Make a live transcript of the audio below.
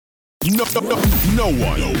No one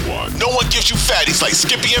gives you fatties like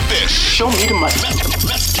Skippy and Bish. Show me the money.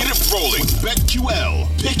 Let's get it rolling. BetQL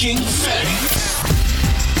picking fatties.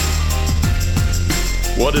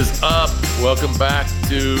 What is up? Welcome back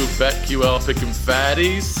to BetQL picking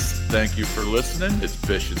fatties. Thank you for listening. It's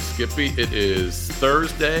Bish and Skippy. It is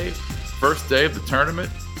Thursday, first day of the tournament,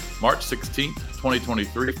 March 16th,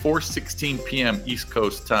 2023, 4:16 p.m. East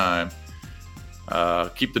Coast time.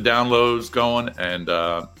 Keep the downloads going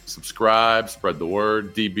and subscribe, spread the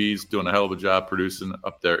word. DB's doing a hell of a job producing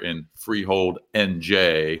up there in Freehold,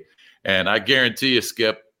 NJ. And I guarantee you,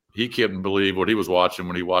 Skip, he couldn't believe what he was watching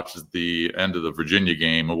when he watches the end of the Virginia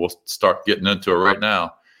game. And we'll start getting into it right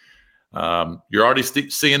now. You're already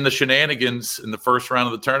seeing the shenanigans in the first round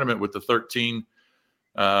of the tournament with the 13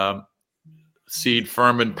 seed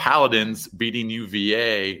Furman Paladins beating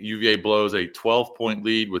UVA. UVA blows a 12-point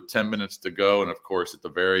lead with 10 minutes to go. And, of course, at the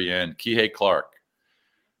very end, Kihei Clark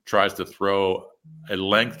tries to throw a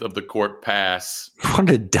length of the court pass. What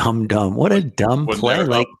a dumb. What a dumb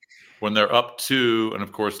play. When they're up 2, and,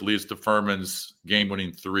 of course, leads to Furman's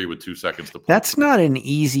game-winning 3 with 2 seconds to play. That's not an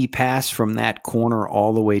easy pass from that corner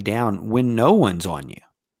all the way down when no one's on you.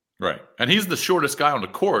 Right. And he's the shortest guy on the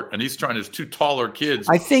court, and he's trying his 2 taller kids.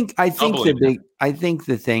 I think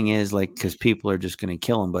the thing is, like, because people are just going to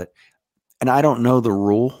kill him, and I don't know the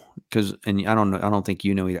rule and I don't think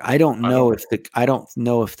you know either. I don't know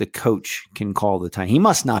if the coach can call the time. He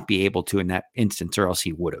must not be able to in that instance, or else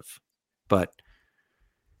he would have. But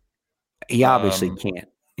he obviously can't.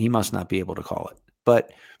 He must not be able to call it.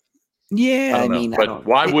 But yeah, I mean,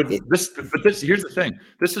 why would this? But here's the thing.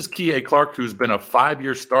 This is Kihei Clark, who's been a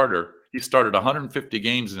 5-year starter. He started 150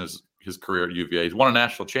 games in his career at UVA. He's won a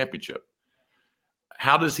national championship.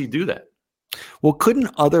 How does he do that? Well, couldn't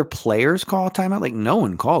other players call a timeout? Like, no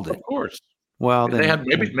one called it. Of course. Well, then,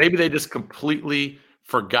 maybe they just completely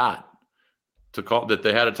forgot to call that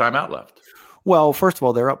they had a timeout left. Well, first of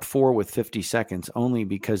all, they're up 4 with 50 seconds only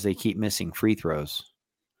because they keep missing free throws.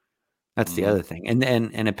 That's the other thing.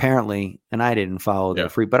 And apparently, and I didn't follow the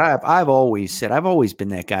free, but I've always been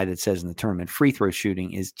that guy that says in the tournament, free throw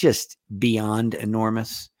shooting is just beyond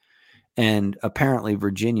enormous. And apparently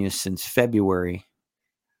Virginia, since February,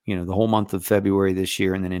 the whole month of February this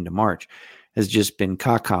year and then into March, has just been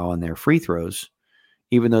caca on their free throws,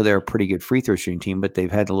 even though they're a pretty good free throw shooting team, but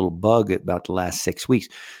they've had a little bug about the last 6 weeks.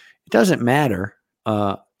 It doesn't matter.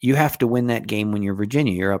 You have to win that game when you're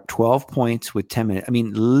Virginia. You're up 12 points with 10 minutes. I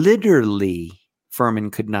mean, literally, Furman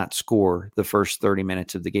could not score the first 30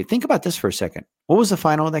 minutes of the game. Think about this for a second. What was the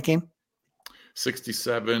final of that game?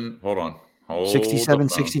 67. Hold on.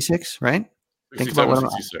 67-66, right? 67-66.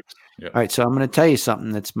 Yeah. All right, so I'm going to tell you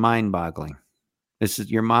something that's mind-boggling. This is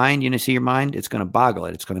your mind. You see your mind? It's going to boggle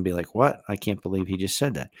it. It's going to be like, what? I can't believe he just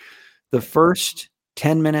said that. The first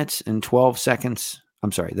 10 minutes and 12 seconds –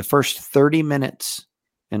 I'm sorry, the first 30 minutes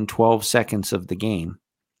and 12 seconds of the game,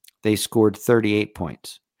 they scored 38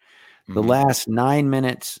 points. Mm-hmm. The last 9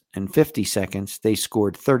 minutes and 50 seconds, they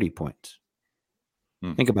scored 30 points.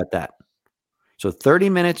 Mm-hmm. Think about that. So 30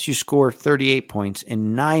 minutes, you score 38 points.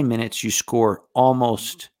 In 9 minutes, you score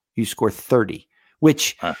 30,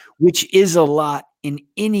 which is a lot in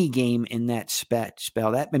any game in that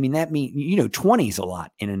spell. That means 20 is a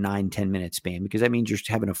lot in a 9-10 minute span, because that means you're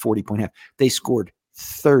having a 40-point half. They scored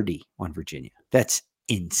 30 on Virginia. That's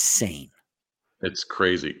insane. It's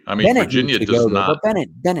crazy. I mean, Virginia does not. But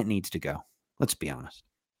Bennett needs to go. Let's be honest.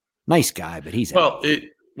 Nice guy, but he's out.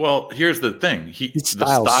 Well, here's the thing. His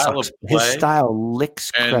style of play, his style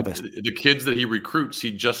licks crevice. The kids that he recruits,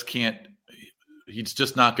 he just can't. He's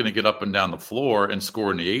just not going to get up and down the floor and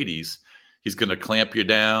score in the 80s. He's going to clamp you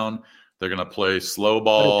down. They're going to play slow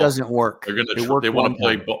ball. But it doesn't work. They're going to. They want to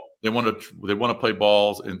play ball. They want to play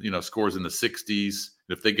balls and scores in the 60s.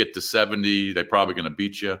 If they get to 70, they're probably going to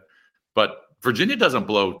beat you. But Virginia doesn't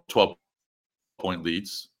blow 12-point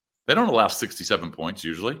leads. They don't allow 67 points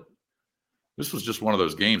usually. This was just one of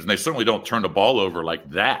those games, and they certainly don't turn the ball over like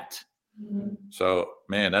that. So,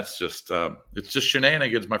 man, that's just it's just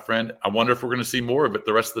shenanigans, my friend. I wonder if we're going to see more of it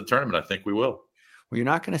the rest of the tournament. I think we will. Well, you're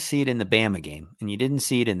not going to see it in the Bama game, and you didn't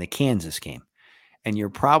see it in the Kansas game. And you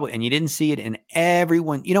didn't see it in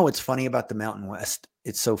everyone. You know what's funny about the Mountain West?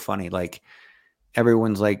 It's so funny. Like,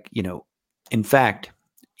 everyone's like, in fact,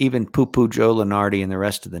 even Poo-Poo Joe Lenardi and the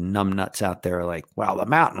rest of the numbnuts out there are like, well, the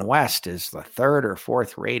Mountain West is the 3rd or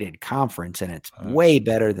 4th rated conference, and it's way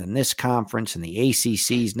better than this conference, and the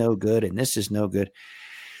ACC is no good, and this is no good.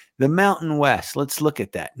 The Mountain West, let's look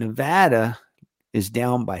at that. Nevada is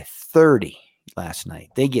down by 30 last night.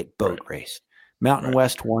 They get boat raced. Mountain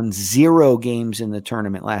West won 0 games in the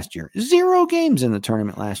tournament last year. 0 games in the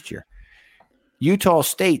tournament last year. Utah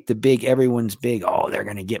State, the big, everyone's big. Oh, they're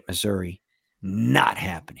going to get Missouri. Not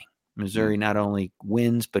happening. Missouri not only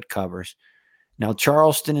wins but covers. Now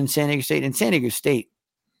Charleston and San Diego State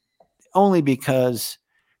only because,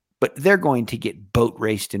 but they're going to get boat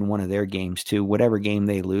raced in one of their games too. Whatever game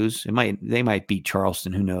they lose, they might beat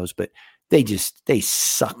Charleston. Who knows? But they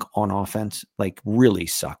suck on offense, like really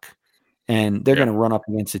suck. And they're going to run up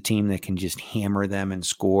against a team that can just hammer them and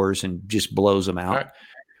scores and just blows them out.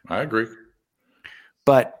 I agree.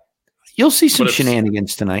 But you'll see some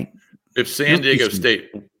shenanigans tonight. If San Diego State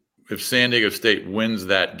wins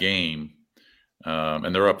that game,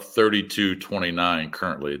 and they're up 32-29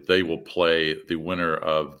 currently, they will play the winner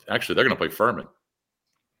of – actually, they're going to play Furman.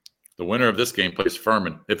 The winner of this game plays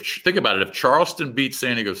Furman. Think about it. If Charleston beats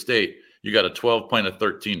San Diego State, you got a 12 playing a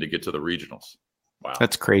 13 to get to the regionals. Wow.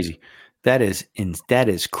 That's crazy. That is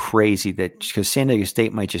crazy because San Diego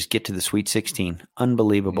State might just get to the Sweet 16.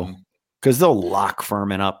 Unbelievable. Because they'll lock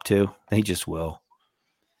Furman up too. They just will.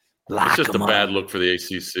 It's just a bad look for the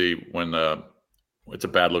ACC when it's a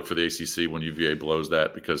bad look for the ACC when UVA blows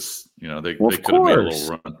that because they could have made a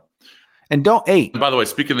little run. And by the way,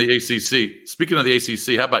 speaking of the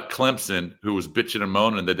ACC, how about Clemson, who was bitching and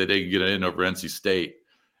moaning that they didn't get in over NC State,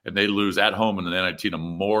 and they lose at home in the NIT to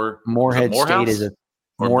Morehead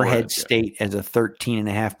State as a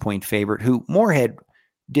 13.5-point favorite. Who Morehead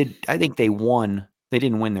did? I think they won. They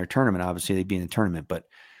didn't win their tournament. Obviously, they'd be in the tournament, but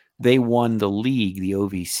they won the league, the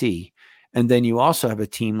OVC. And then you also have a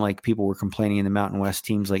team like people were complaining in the Mountain West,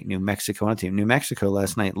 teams like New Mexico. New Mexico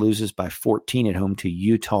last night loses by 14 at home to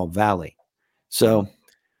Utah Valley. So,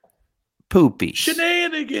 poopies.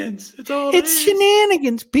 Shenanigans. It's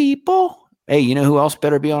shenanigans, people. Hey, you know who else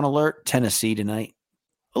better be on alert? Tennessee tonight.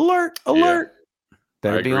 Alert. Yeah,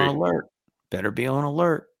 better be on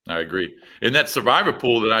alert. I agree. In that survivor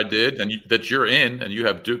pool that I did and that you're in, and you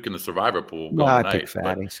have Duke in the survivor pool. I picked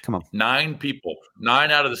Fatties. Come on. 9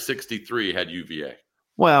 out of the 63 had UVA.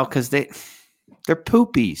 Well, because they're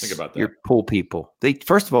poopies. Think about that. Your pool people.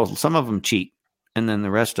 First of all, some of them cheat, and then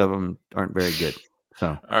the rest of them aren't very good.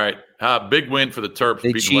 So, all right. Big win for the Terps.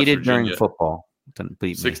 They cheated during football.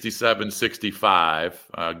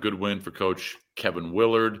 67-65. Good win for Coach Kevin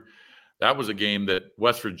Willard. That was a game that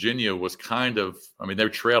West Virginia was they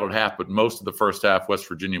trailed at half, but most of the first half, West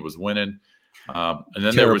Virginia was winning. And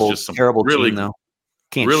then there was just some really,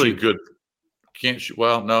 team, really good. Can't shoot.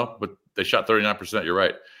 Well, no, but they shot 39%. You're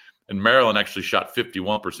right. And Maryland actually shot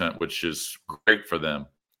 51%, which is great for them.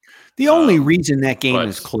 The only reason that game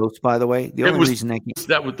is close, by the way, that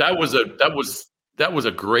was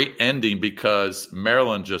a great ending because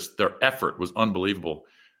Maryland their effort was unbelievable.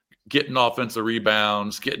 Getting offensive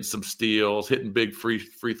rebounds, getting some steals, hitting big free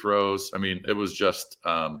throws. I mean, it was just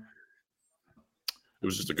a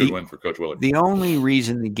good win for Coach Willard. The only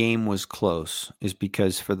reason the game was close is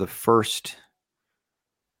because for the first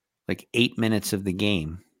 8 minutes of the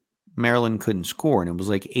game, Maryland couldn't score, and it was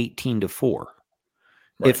 18-4.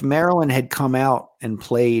 Right. If Maryland had come out and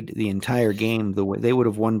played the entire game the way they would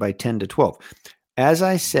have won by 10-12. As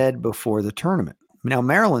I said before the tournament. Now,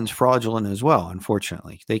 Maryland's fraudulent as well,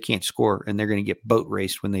 unfortunately. They can't score, and they're going to get boat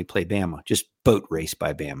raced when they play Bama. Just boat raced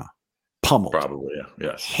by Bama. Pummeled. Probably, yeah.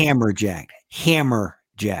 Yes. Hammerjacked.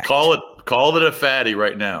 Call it a fatty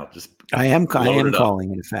right now. I am calling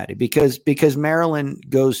it a fatty because Maryland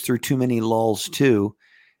goes through too many lulls too,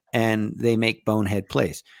 and they make bonehead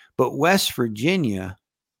plays. But West Virginia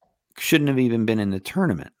shouldn't have even been in the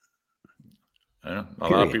tournament. Yeah, a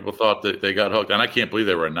lot of people thought that they got hooked, and I can't believe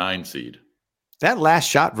they were a 9 seed. That last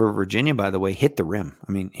shot for Virginia, by the way, hit the rim.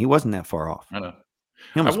 I mean, he wasn't that far off. I know.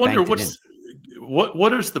 I wonder what is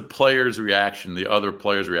the players' reaction, the other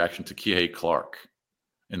players' reaction to Kihei Clark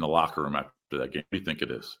in the locker room after that game. What do you think it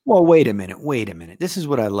is? Well, wait a minute. This is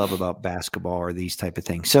what I love about basketball or these type of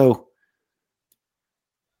things. So,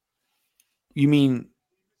 you mean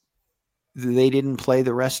they didn't play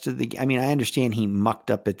the rest of the game? I mean, I understand he mucked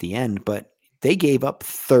up at the end, but they gave up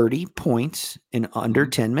 30 points in under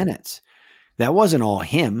 10 minutes. That wasn't all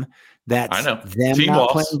him. That's them not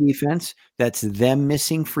playing defense. That's them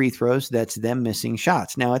missing free throws. That's them missing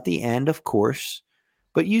shots. Now, at the end, of course,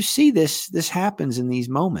 but you see this happens in these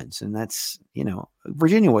moments. And that's,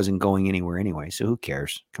 Virginia wasn't going anywhere anyway. So who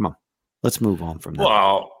cares? Come on. Let's move on from that.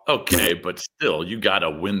 Well, okay, but still, you got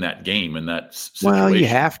to win that game in that situation. Well, you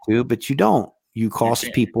have to, but you don't. You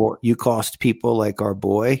cost people like our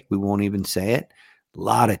boy. We won't even say it. A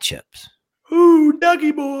lot of chips. Ooh,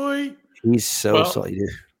 Dougie boy. He's salty.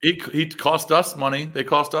 He cost us money. They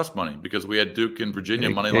cost us money because we had Duke and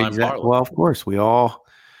Virginia money line parlay. Well, of course, we all.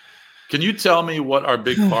 Can you tell me what our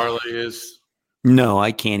big parlay is? No,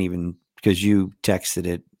 I can't even because you texted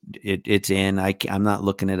it it's in. I'm not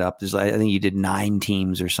looking it up. I think you did 9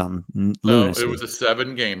 teams or something. No, Lunacy. it was a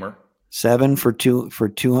 7-gamer. 7 for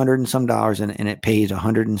 $200 and some dollars, and it pays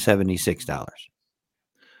 $176. All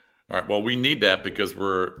right. Well, we need that because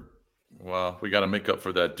we got to make up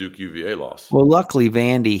for that Duke UVA loss. Well, luckily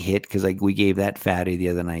Vandy hit because we gave that fatty the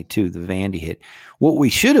other night too. The Vandy hit. What we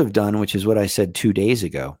should have done, which is what I said 2 days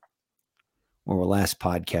ago, or the last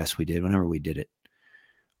podcast we did, whenever we did it,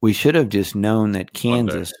 we should have just known that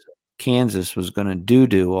Kansas was going to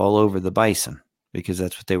doo-doo all over the Bison because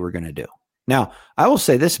that's what they were going to do. Now, I will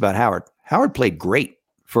say this about Howard. Howard played great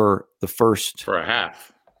for a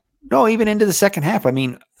half. No, even into the second half. I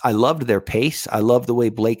mean, I loved their pace. I loved the way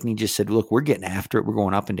Blakeney just said, look, we're getting after it. We're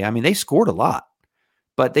going up and down. I mean, they scored a lot,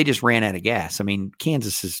 but they just ran out of gas. I mean,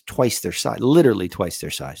 Kansas is twice their size, literally twice their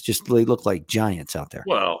size. Just they look like giants out there.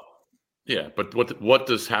 Well, yeah, but what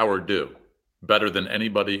does Howard do better than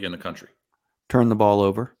anybody in the country? Turn the ball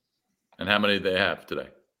over. And how many do they have today?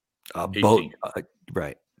 18.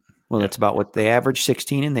 Right. Well, that's about what they averaged,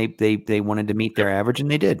 16, and they wanted to meet their average,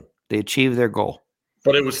 and they did. They achieved their goal.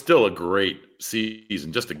 But it was still a great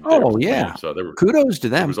season. Just yeah. So kudos to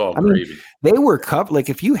them. It was all gravy. They were covered. Like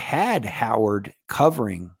if you had Howard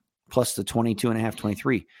covering plus the 22.5,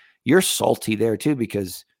 23, you're salty there too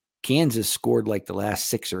because Kansas scored like the last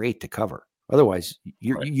 6 or 8 to cover. Otherwise,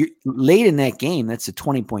 you're late in that game. That's a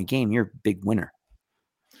 20-point game. You're a big winner.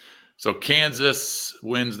 So Kansas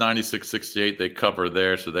wins 96-68. They cover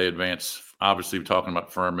there, so they advance. Obviously, we're talking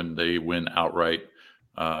about Furman. They win outright.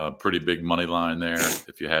 Pretty big money line there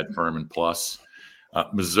if you had Furman plus.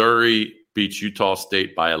 Missouri beats Utah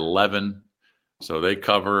State by 11, so they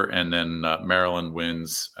cover, and then Maryland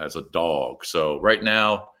wins as a dog. So right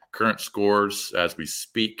now, current scores as we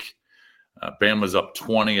speak, Bama's up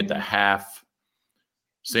 20 at the half.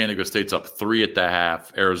 San Diego State's up 3 at the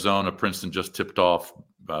half. Arizona, Princeton just tipped off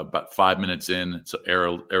about 5 minutes in. So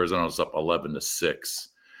Arizona's up 11-6.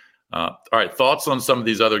 All right, thoughts on some of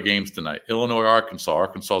these other games tonight? Illinois, Arkansas.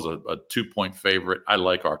 Arkansas is a 2-point favorite. I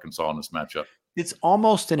like Arkansas in this matchup. It's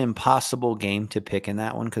almost an impossible game to pick in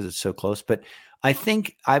that one because it's so close. But I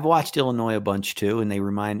think I've watched Illinois a bunch too, and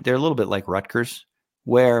they're a little bit like Rutgers,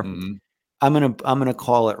 where I'm gonna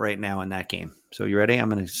call it right now in that game. So you ready? I'm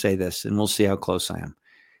gonna say this, and we'll see how close I am.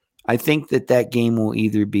 I think that game will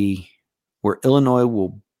either be where Illinois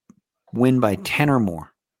will win by 10 or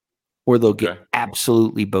more, or they'll get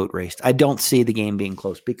absolutely boat raced. I don't see the game being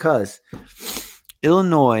close because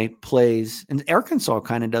Illinois plays, and Arkansas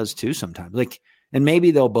kind of does too sometimes. And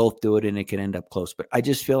maybe they'll both do it and it could end up close. But I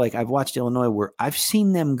just feel like I've watched Illinois where I've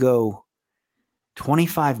seen them go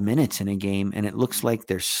 25 minutes in a game and it looks like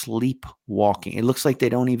they're sleepwalking. It looks like they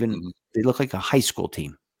don't even, they look like a high school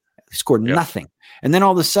team. They scored nothing. And then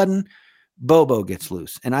all of a sudden, Bobo gets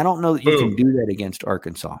loose. And I don't know that you can do that against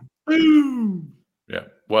Arkansas. Yeah.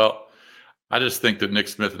 Well, I just think that Nick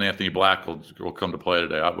Smith and Anthony Black will come to play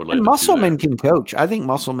today. I would like. And Musselman can coach. I think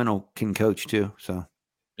Musselman can coach too. So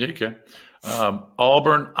yeah, you can.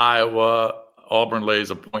 Auburn, Iowa. Auburn lays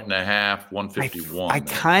 1.5, 151. I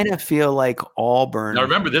kind of feel like Auburn. Now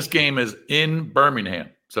remember, this game is in Birmingham,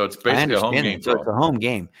 so it's basically a home game. So it's a home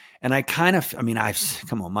game, and I kind of. I mean,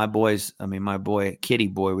 come on, my boys. I mean, my boy, Kitty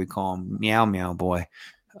Boy, we call him Meow Meow Boy,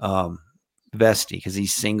 Vesty, because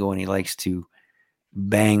he's single and he likes to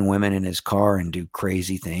bang women in his car and do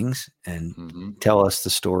crazy things and tell us the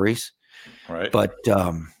stories. Right. But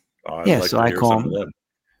so I call him.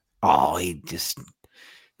 Oh, he just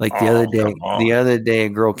like the other day, a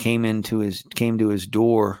girl came to his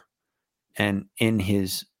door, and in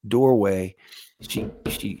his doorway, she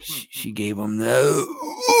gave him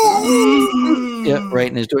right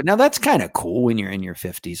in his door. Now that's kind of cool when you're in your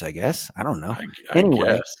 50s, I guess. I don't know.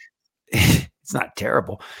 Anyway. It's not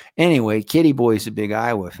terrible. Anyway, Kitty Boy's a big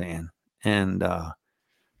Iowa fan, and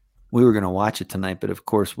we were going to watch it tonight, but of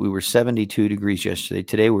course we were 72 degrees yesterday.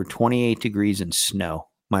 Today we're 28 degrees and snow.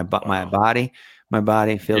 My body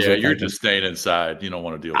feels like you're just staying inside. You don't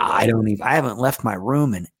want to deal with that. I haven't left my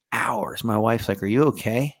room in hours. My wife's like, "Are you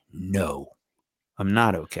okay?" No, I'm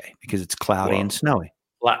not okay because it's cloudy and snowy.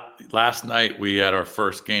 Last night we had our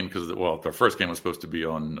first game because our first game was supposed to be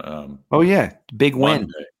on. Big win.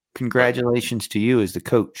 Monday. Congratulations to you as the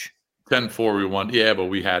coach. 10-4 we won. Yeah, but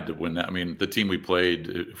we had to win that. I mean, the team we played,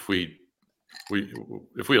 if we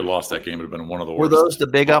had lost that game, it would have been one of the worst. Were those the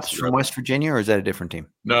big ups from West Virginia, or is that a different team?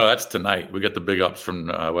 No, that's tonight. We got the big ups from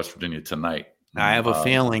West Virginia tonight. I have a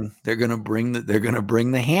feeling they're going to bring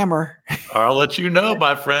the hammer. I'll let you know,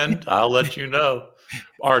 my friend. I'll let you know.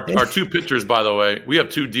 Our two pitchers, by the way, we have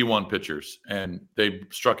 2 D1 pitchers, and they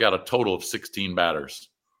struck out a total of 16 batters.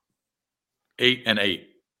 8 and 8.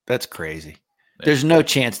 That's crazy. There's no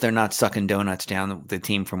chance they're not sucking donuts down the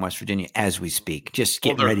team from West Virginia as we speak. Just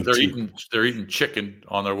getting ready to. They're eating chicken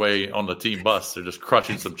on their way on the team bus. They're just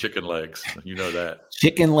crushing some chicken legs. You know that.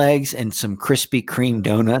 Chicken legs and some Krispy Kreme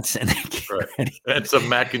donuts, and ready. And some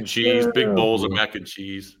mac and cheese, big bowls of mac and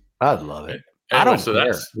cheese. I'd love it. Anyway, I don't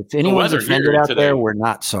care. If anyone's offended out there, we're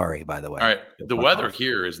not sorry, by the way. All right. The weather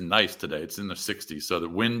here is nice today. It's in the 60s. So the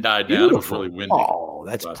wind died down. It was really windy. Oh,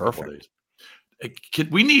 that's perfect.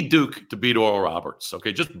 We need Duke to beat Oral Roberts.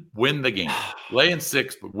 Okay, just win the game. Lay in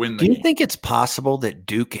 6, but win the game. Do you think it's possible that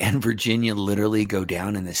Duke and Virginia literally go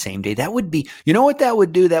down in the same day? That would be, you know what that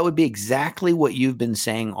would do? That would be exactly what you've been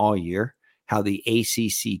saying all year, how the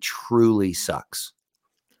ACC truly sucks.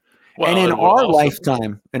 Well, and in our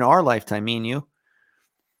lifetime, me and you,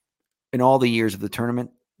 in all the years of the tournament,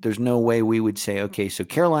 there's no way we would say, okay, so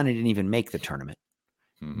Carolina didn't even make the tournament.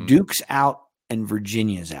 Mm-hmm. Duke's out and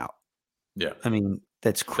Virginia's out. Yeah, I mean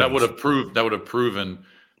that's crazy. That would have proven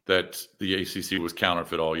that the ACC was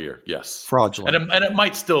counterfeit all year. Yes, fraudulent, and it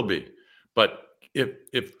might still be. But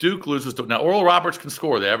if Duke loses to now, Oral Roberts can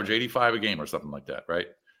score. They average 85 a game or something like that, right?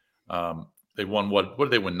 They won what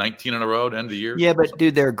did they win? 19 in a row at the end of the year. Yeah, but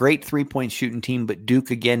dude, they're a great 3-point shooting team. But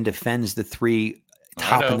Duke again defends the three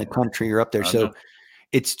top in the country or up there. So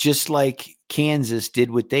it's just like Kansas did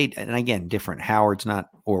what they and again different. Howard's not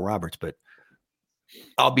Oral Roberts, but.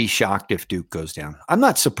 I'll be shocked if Duke goes down. I'm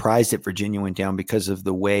not surprised that Virginia went down because of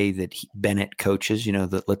the way that Bennett coaches. You know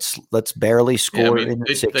that let's barely score in the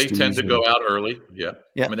 60s. They tend to go out early. Yeah.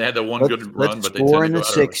 I mean they had that one good run, but they score tend in to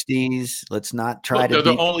the go 60s. Let's not try to.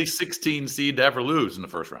 They're the only 16 seed to ever lose in the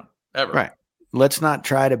first round ever. Right. Let's not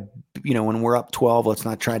try to. When we're up 12, let's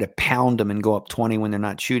not try to pound them and go up 20 when they're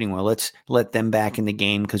not shooting well. Let's let them back in the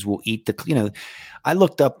game because we'll eat the. I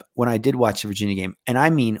looked up when I did watch the Virginia game, and I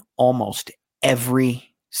mean almost every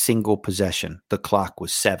single possession, the clock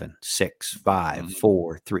was 7, 6, 5,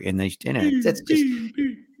 4, 3, and that's just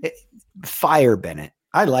fire Bennett.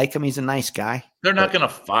 I like him; he's a nice guy. They're not going to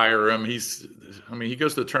fire him. He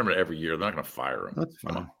goes to the tournament every year. They're not going to fire him. That's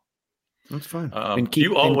fine. That's fine.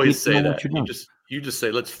 You always say that. You just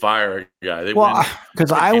say, let's fire a guy.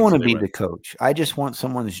 Because I want to be the coach. I just want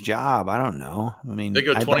someone's job. I don't know. I mean, they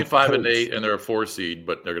go 25-8, and they're a 4 seed,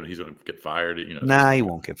 but he's going to get fired. Nah, he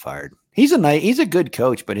won't get fired. He's a good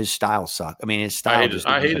coach, but his style sucks. I mean, his style.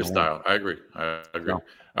 I hate his style. I agree. No. All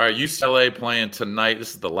right, UCLA playing tonight.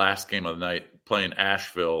 This is the last game of the night. Playing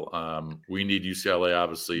Asheville. We need UCLA,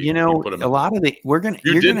 obviously. A lot of we're going to.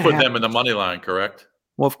 You did put them in the money line, correct?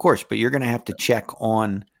 Well, of course, but you're going to have to check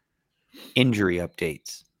on injury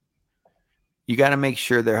updates. You got to make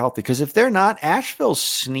sure they're healthy because if they're not, Asheville's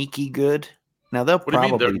sneaky good. Now they'll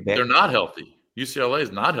probably they're not healthy. UCLA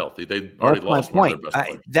is not healthy. They already lost one of their best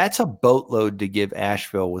players. That's a boatload to give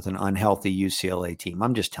Asheville with an unhealthy UCLA team.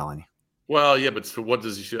 I'm just telling you. Well, yeah, but so what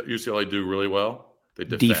does UCLA do really well? They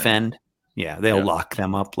defend. Yeah, they'll lock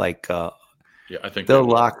them up like. I think they'll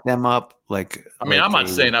lock them up like. I mean, I'm not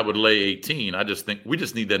saying I would lay 18. I just think we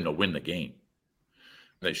just need them to win the game.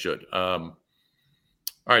 They should. All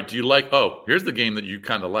right. Do you like? Oh, here's the game that you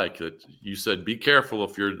kind of like. That you said, be careful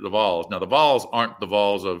if you're the Vols. Now the Vols aren't the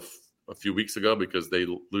Vols of a few weeks ago because they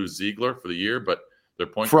lose Ziegler for the year, but their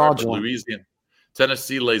point guard, Louisiana,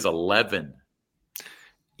 Tennessee lays 11.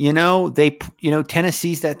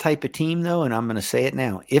 Tennessee's that type of team though, and I'm going to say it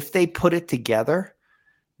now. If they put it together,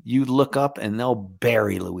 you look up and they'll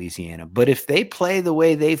bury Louisiana. But if they play the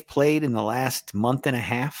way they've played in the last month and a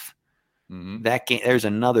half, that game there's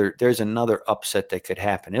another upset that could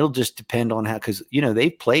happen. It'll just depend on how because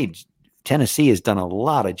they've played. Tennessee has done a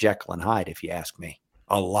lot of Jekyll and Hyde, if you ask me.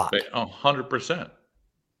 A lot. 100%.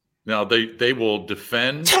 Now they will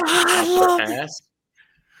defend their ass,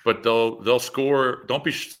 but they'll score. Don't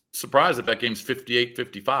be surprised if that game's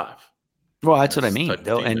 58-55. Well, that's what I mean,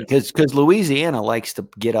 though, and because Louisiana likes to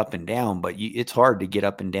get up and down, but it's hard to get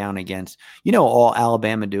up and down against. All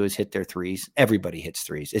Alabama do is hit their threes. Everybody hits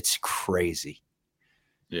threes. It's crazy.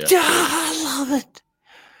 Yeah, I love it.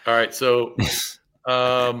 All right, so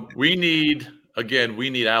we need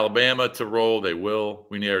Alabama to roll. They will.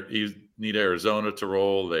 We need Arizona to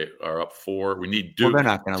roll. They are up 4. We need Duke. Well,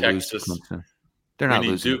 they're not going to lose to Clemson. They're not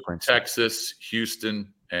losing Duke, Texas,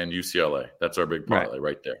 Houston, and UCLA. That's our big parlay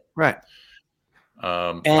right there. Right.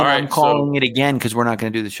 And I'm calling it again because we're not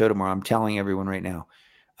going to do the show tomorrow. I'm telling everyone right now.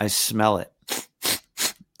 I smell it.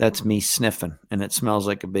 That's me sniffing, and it smells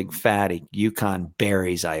like a big fatty. UConn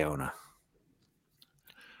buries Iona.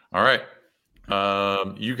 All right.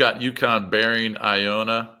 You got UConn burying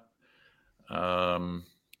Iona.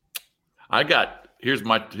 Here's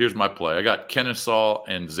my play. I got Kennesaw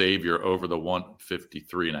and Xavier over the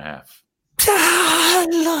 153.5. I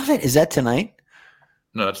love it. Is that tonight?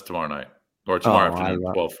 No, that's tomorrow night or tomorrow afternoon,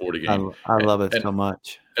 12:40 game. I love it so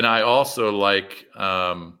much. And I also like,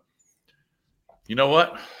 you know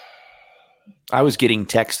what? I was getting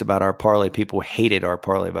text about our parlay. People hated our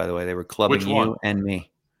parlay, by the way. They were clubbing you and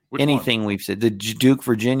me. Anything we've said. The Duke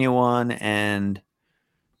Virginia one and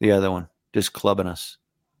the other one. Just clubbing us.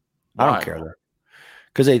 Why? I don't care though.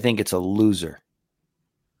 Because they think it's a loser.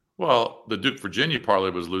 Well, the Duke Virginia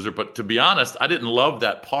parlay was loser, but to be honest, I didn't love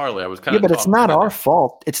that parlay. I was kind of but it's not our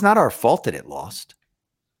fault. It's not our fault that it lost.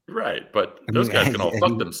 Right, but those guys can all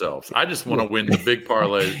fuck themselves. I just want to win the big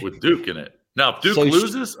parlay with Duke in it. Now, if Duke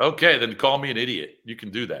loses, okay, then call me an idiot. You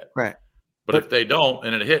can do that. Right. But if they don't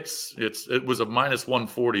and it hits, it was a minus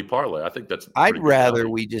 140 parlay. I think that's. I'd rather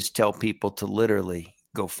we just tell people to literally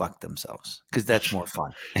go fuck themselves because that's more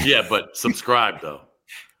fun. Yeah, but subscribe though.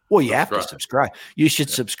 Well, you have to subscribe. You should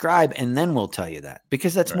subscribe, and then we'll tell you that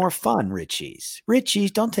because that's more fun, Richies.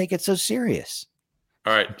 Richies, don't take it so serious.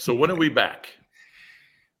 All right. So when are we back?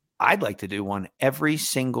 I'd like to do one every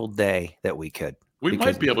single day that we could. We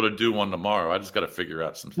might be able to do one tomorrow. I just got to figure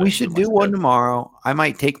out some things. We should do one tomorrow. I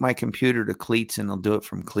might take my computer to Cleats, and I'll do it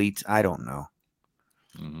from Cleats. I don't know.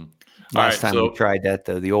 Mm-hmm. Last time we tried that,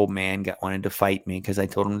 though, the old man wanted to fight me because I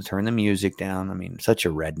told him to turn the music down. I mean, such a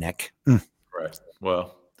redneck. Right.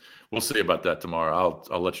 Well, we'll see about that tomorrow.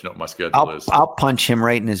 I'll let you know what my schedule is. I'll punch him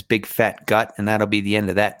right in his big fat gut, and that'll be the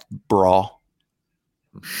end of that brawl.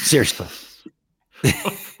 Seriously.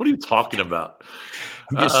 What are you talking about?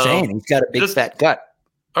 I'm just saying he's got a big fat gut.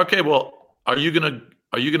 Okay, well, are you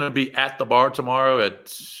gonna be at the bar tomorrow at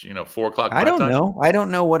 4:00? I don't know. I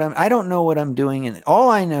don't know what I'm doing, and all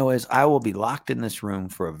I know is I will be locked in this room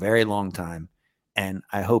for a very long time, and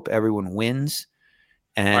I hope everyone wins.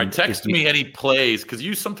 And all right, text me any plays because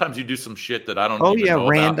sometimes you do some shit that I don't. Oh yeah,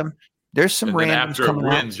 random. About. There's some random. After it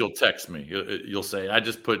wins, you'll text me. You'll say, "I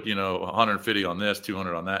just put 150 on this,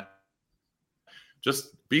 200 on that."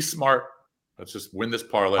 Just be smart. Let's just win this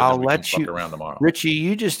parlay. I'll let you fuck around tomorrow. Richie,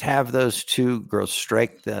 you just have those two girls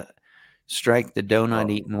strike the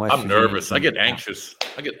donut eating West. I'm nervous. I get anxious.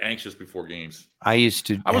 I get anxious before games. I used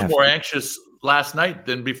to. I was more anxious last night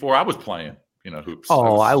than before I was playing. Hoops.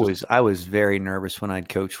 Oh, I was very nervous when I'd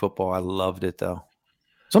coach football. I loved it though.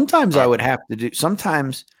 Sometimes I would have to do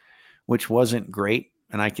which wasn't great,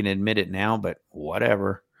 and I can admit it now, but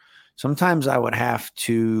whatever. Sometimes I would have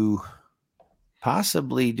to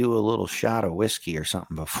possibly do a little shot of whiskey or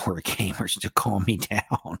something before a game or to calm me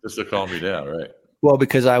down. Just to calm me down, right? Well,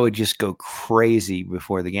 because I would just go crazy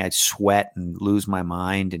before the game. I'd sweat and lose my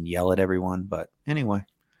mind and yell at everyone. But anyway.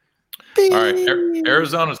 All right.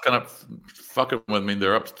 Arizona's kind of fucking with me.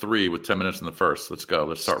 They're up 3 with 10 minutes in the first. Let's go.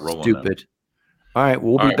 Let's start rolling. Stupid. All right.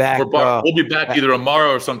 We'll be back. We'll be back either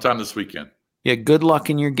tomorrow or sometime this weekend. Yeah, good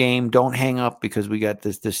luck in your game. Don't hang up because we got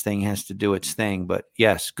this. This thing has to do its thing. But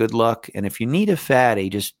yes, good luck. And if you need a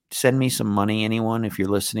fatty, just send me some money. Anyone, if you're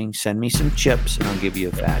listening, send me some chips and I'll give you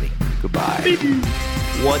a fatty. Goodbye.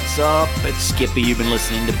 What's up? It's Skippy. You've been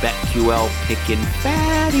listening to BetQL Picking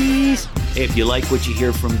Fatties. If you like what you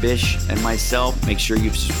hear from Bish and myself, make sure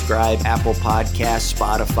you subscribe. Apple Podcasts,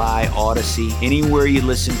 Spotify, Odyssey, anywhere you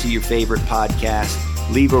listen to your favorite podcast.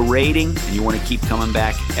 Leave a rating, and you want to keep coming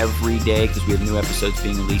back every day because we have new episodes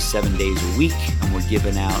being released 7 days a week, and we're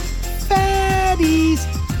giving out fatties.